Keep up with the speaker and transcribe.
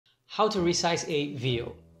how to resize a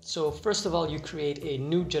video. So first of all, you create a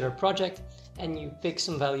new jitter project and you pick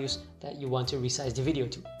some values that you want to resize the video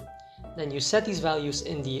to. Then you set these values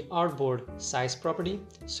in the artboard size property.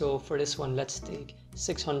 So for this one, let's take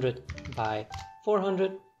 600 by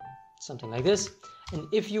 400, something like this. And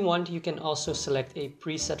if you want, you can also select a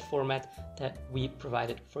preset format that we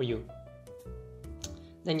provided for you.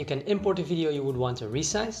 Then you can import the video you would want to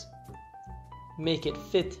resize, make it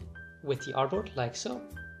fit with the artboard like so.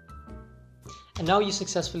 And now you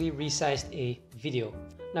successfully resized a video.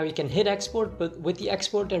 Now you can hit export, but with the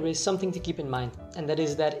export there is something to keep in mind, and that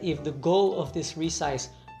is that if the goal of this resize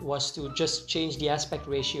was to just change the aspect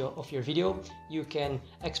ratio of your video, you can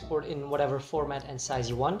export in whatever format and size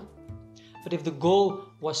you want. But if the goal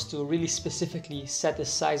was to really specifically set the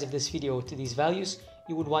size of this video to these values,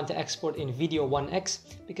 you would want to export in video 1x,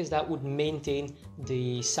 because that would maintain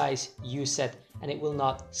the size you set and it will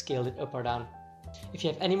not scale it up or down. If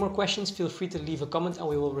you have any more questions, feel free to leave a comment and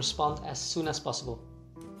we will respond as soon as possible.